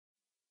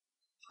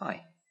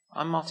Hi,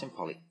 I'm Martin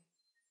Polley,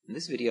 and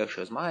this video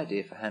shows my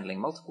idea for handling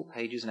multiple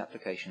pages and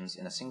applications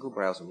in a single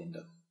browser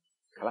window,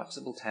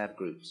 Collapsible Tab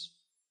Groups.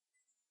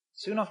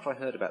 Soon after I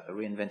heard about the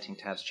Reinventing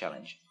Tabs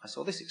challenge, I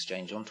saw this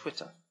exchange on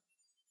Twitter.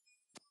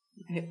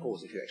 You can hit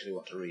pause if you actually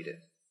want to read it.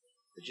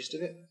 The gist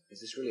of it,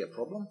 is this really a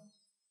problem?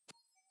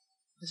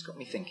 This got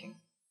me thinking.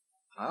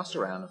 I asked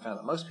around and found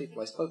that most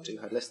people I spoke to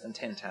had less than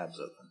 10 tabs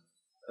open,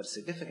 but a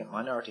significant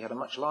minority had a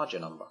much larger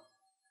number,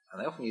 and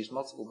they often used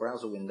multiple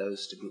browser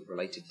windows to group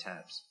related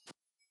tabs.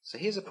 So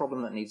here's a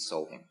problem that needs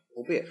solving,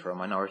 albeit for a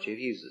minority of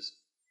users.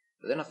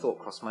 But then a thought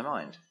crossed my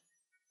mind.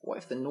 What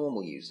if the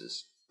normal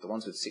users, the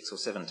ones with 6 or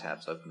 7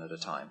 tabs open at a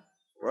time,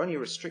 were only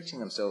restricting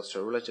themselves to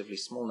a relatively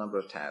small number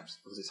of tabs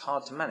because it's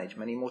hard to manage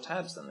many more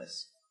tabs than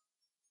this?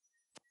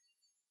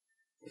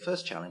 The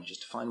first challenge is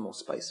to find more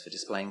space for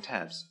displaying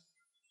tabs.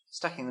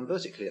 Stacking them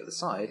vertically at the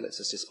side lets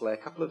us display a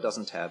couple of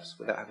dozen tabs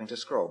without having to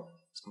scroll,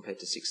 as compared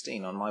to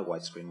 16 on my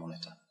widescreen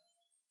monitor.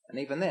 And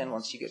even then,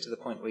 once you get to the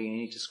point where you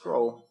need to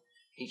scroll,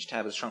 each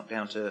tab has shrunk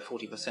down to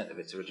 40% of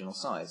its original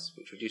size,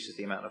 which reduces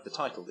the amount of the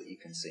title that you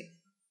can see.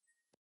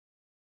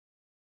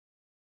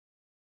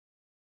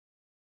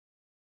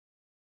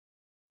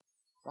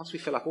 Once we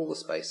fill up all the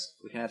space,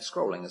 we can add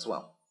scrolling as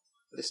well,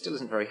 but this still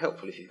isn't very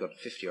helpful if you've got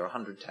 50 or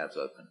 100 tabs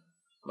open.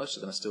 Most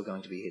of them are still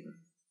going to be hidden.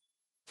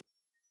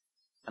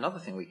 Another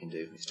thing we can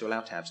do is to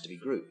allow tabs to be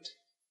grouped.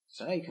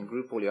 So now you can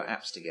group all your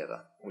apps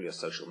together, all your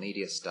social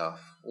media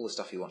stuff, all the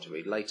stuff you want to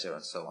read later,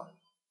 and so on.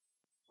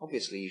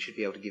 Obviously, you should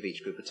be able to give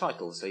each group a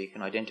title so you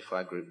can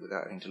identify a group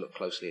without having to look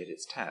closely at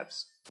its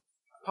tabs.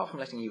 Apart from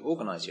letting you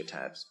organize your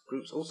tabs,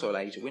 groups also allow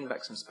you to win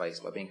back some space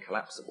by being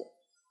collapsible.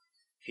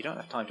 If you don't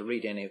have time to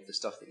read any of the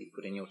stuff that you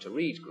put in your to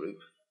read group,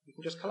 you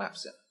can just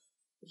collapse it,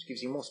 which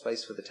gives you more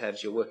space for the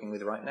tabs you're working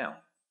with right now.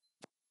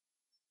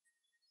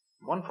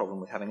 One problem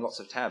with having lots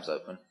of tabs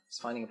open is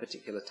finding a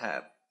particular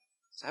tab,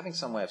 so having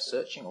some way of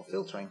searching or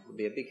filtering would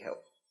be a big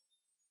help.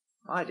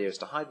 My idea is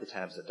to hide the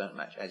tabs that don't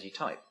match as you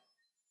type.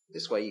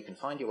 This way you can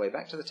find your way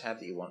back to the tab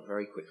that you want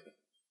very quickly.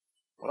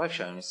 What I've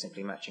shown is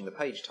simply matching the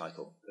page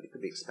title, but it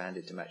could be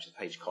expanded to match the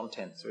page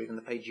contents or even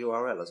the page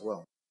URL as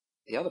well.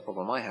 The other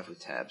problem I have with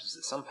tabs is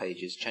that some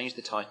pages change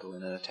the title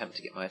in an attempt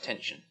to get my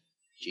attention.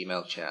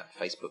 Gmail chat,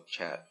 Facebook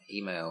chat,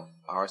 email,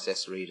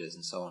 RSS readers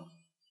and so on.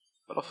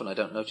 But often I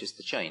don't notice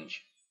the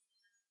change.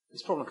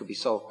 This problem could be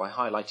solved by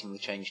highlighting the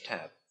changed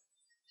tab.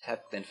 The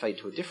tab could then fade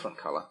to a different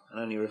colour and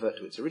only revert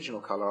to its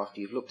original colour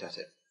after you've looked at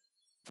it.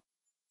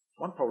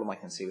 One problem I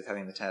can see with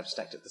having the tabs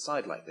stacked at the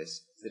side like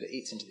this is that it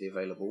eats into the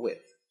available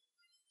width.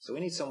 So we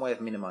need some way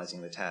of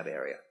minimizing the tab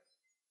area.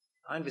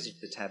 I envisage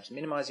the tabs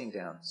minimizing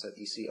down so that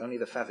you see only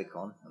the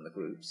favicon and the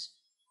groups,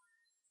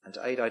 and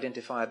to aid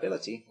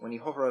identifiability, when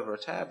you hover over a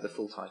tab, the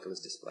full title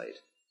is displayed.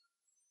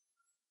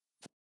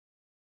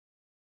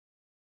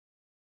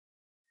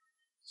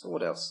 So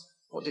what else?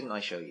 What didn't I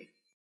show you?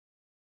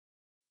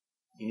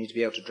 You need to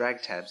be able to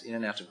drag tabs in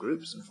and out of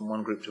groups and from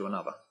one group to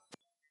another.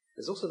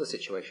 There's also the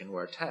situation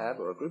where a tab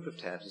or a group of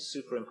tabs is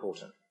super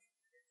important.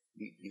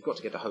 You've got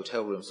to get a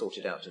hotel room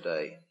sorted out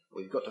today,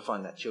 or you've got to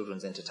find that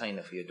children's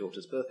entertainer for your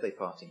daughter's birthday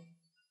party.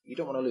 You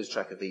don't want to lose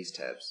track of these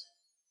tabs.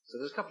 So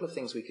there's a couple of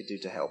things we could do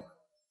to help.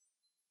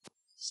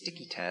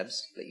 Sticky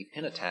tabs let you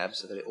pin a tab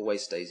so that it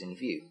always stays in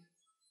view.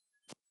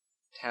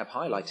 Tab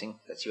highlighting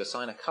lets you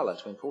assign a colour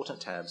to important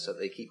tabs so that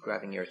they keep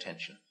grabbing your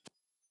attention.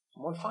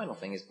 And one final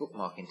thing is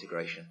bookmark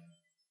integration.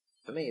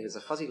 For me, there's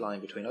a fuzzy line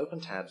between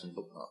open tabs and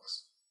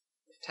bookmarks.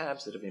 If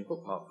tabs that have been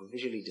bookmarked were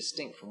visually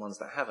distinct from ones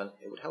that haven't,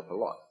 it would help a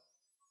lot.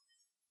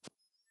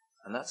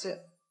 And that's it.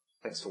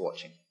 Thanks for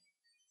watching.